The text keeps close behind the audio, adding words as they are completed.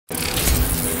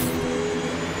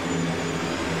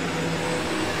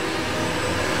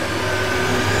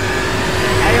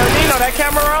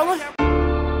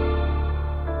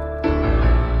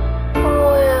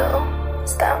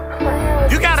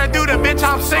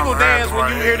single dance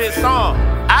when you hear this song.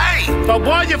 Hey. So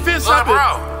boy, your fist up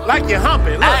like you're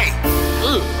humping. Look. Hey.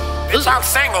 Bitch, I'm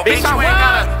single. Bitch, you ain't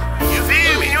gotta. You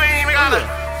feel me? You ain't even gotta.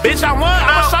 Bitch, I want.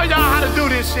 I'ma show y'all how to do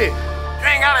this shit. You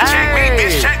ain't gotta check me,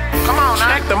 bitch. Check. Come on now.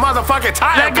 Check the motherfucking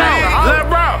tire. Let go. Look,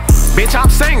 bro. Bitch, I'm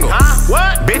single. Huh?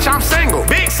 What? Bitch, I'm single.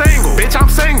 Big single. Bitch, I'm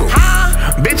single.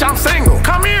 Huh? Bitch, I'm single.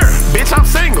 Come here. Bitch, I'm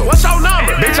single. What's your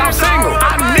number? Bitch, I'm single.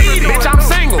 I need it. Bitch, I'm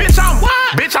single. Bitch, I'm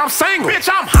what? Bitch, I'm single. Bitch,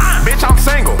 I'm hot. Bitch, I'm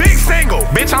single. Big single.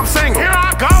 Bitch, I'm single. Here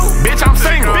I go. Bitch, I'm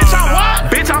single. Bitch, I'm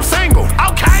what? Bitch, I'm single.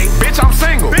 Okay. Bitch, I'm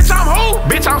single. Bitch, I'm who?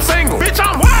 Bitch, I'm single. Bitch,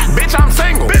 I'm what? Bitch, I'm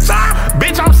single.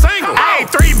 Bitch, I'm single. Hey,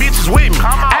 3 bitches with me.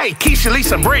 Hey, Keisha,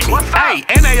 Lisa, Brittany. Hey,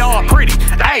 and they all pretty.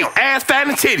 Hey, ass, fat,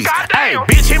 and titties. Hey,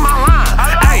 bitch, hit my line.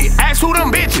 Hey, ask who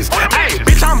them bitches. Hey,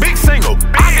 bitch, I'm big single.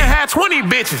 I can have 20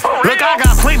 bitches. Look, I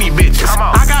got plenty bitches.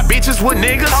 I got bitches with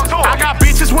niggas. I got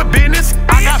bitches with business.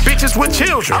 I got bitches with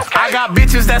children. I got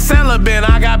bitches that celibate.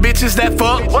 I got bitches that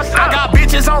fuck. I got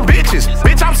bitches on bitches.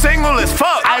 Bitch, I'm single as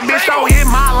fuck. Hey, bitch, don't hit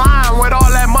my line with all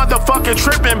that motherfucking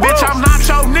tripping. Bitch, I'm not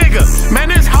your nigga. Man,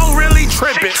 this hoe really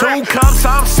tripping. 2 cups,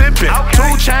 I'm sipping.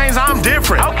 2 chains, I'm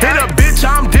different. Hit a bitch,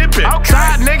 I'm dipping.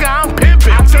 Side nigga, I'm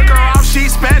pimping. Took her out, she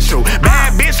special.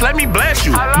 Bad bitch, let me bless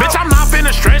you. Bitch, I'm not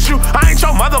finna stress you. I ain't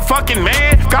your motherfucking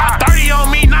man. Got 30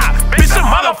 on me now. Bitch, a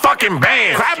motherfucking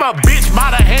band. Grab a bitch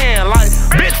by the hand like,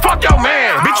 bitch, fuck your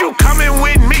man. Bitch, you coming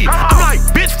with me. I'm like,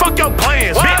 bitch, fuck your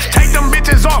plans. Bitch, take them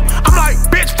bitches off. I'm like,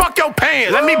 bitch, fuck your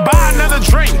pants. Let me buy another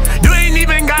drink. You ain't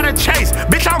even gotta chase.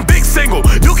 Bitch, I'm big single.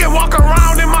 You can walk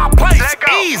around in my place.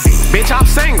 Easy. Bitch, I'm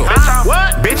single.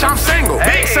 What? Bitch, I'm single.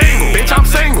 Big single. Bitch, I'm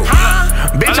single.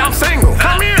 Bitch, I'm single.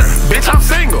 Come here. Bitch, I'm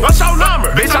single. What's your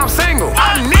number? Bitch, I'm single.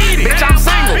 I need it. Bitch, I'm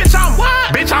single. Bitch, I'm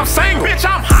what? Bitch, I'm single. Bitch,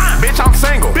 I'm hot. Bitch, I'm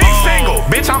single. Big single.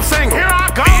 Bitch, I'm single. Here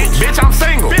I go. Bitch, I'm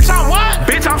single. Bitch, I'm what?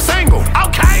 Bitch, I'm single.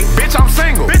 Okay. Bitch, I'm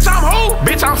single. Bitch, I'm who?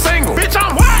 Bitch, I'm single. Bitch,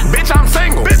 I'm what? Bitch, I'm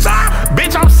single.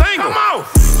 Bitch, I'm single. Come on.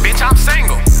 Bitch, I'm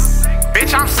single.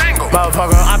 Bitch, I'm single.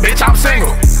 Motherfucker, Bitch, I'm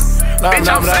single. Bitch,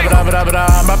 I'm single. Bitch, I'm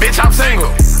single. Bitch, I'm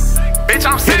single.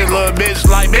 Hit a little bitch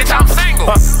like, bitch, I'm single.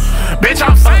 Bitch,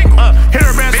 I'm single. Hit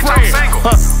her best Bitch, friend. I'm single.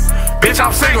 Bitch,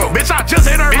 I'm single. Bitch, I just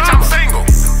hit her Bitch, mama. I'm single.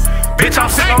 Bitch,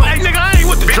 I'm single. Hey, nigga, I ain't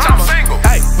with the Bitch, drama. I'm single.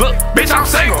 Hey, look, Bitch, I'm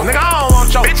single. Nigga, I don't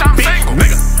want your Bitch, I'm single.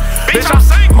 nigga. Bitch, I'm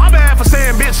single. My bad for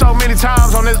saying bitch so many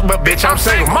times on this, but bitch, I'm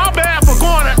single. My bad for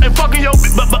going and fucking your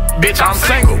but bitch, I'm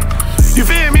single. You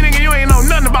feel me, nigga? You ain't know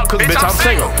nothing about, cause bitch, I'm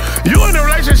single. You in a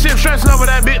relationship stressing over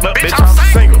that bitch, but bitch, I'm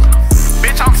single.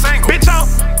 Bitch, I'm single. Bitch, I'm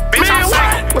Bitch, I'm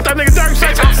single. What that nigga Dirk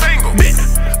said? Bitch, I'm single.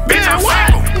 Bitch, I'm what?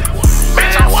 single.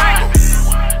 Bitch, I'm single.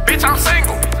 Bitch, I'm single.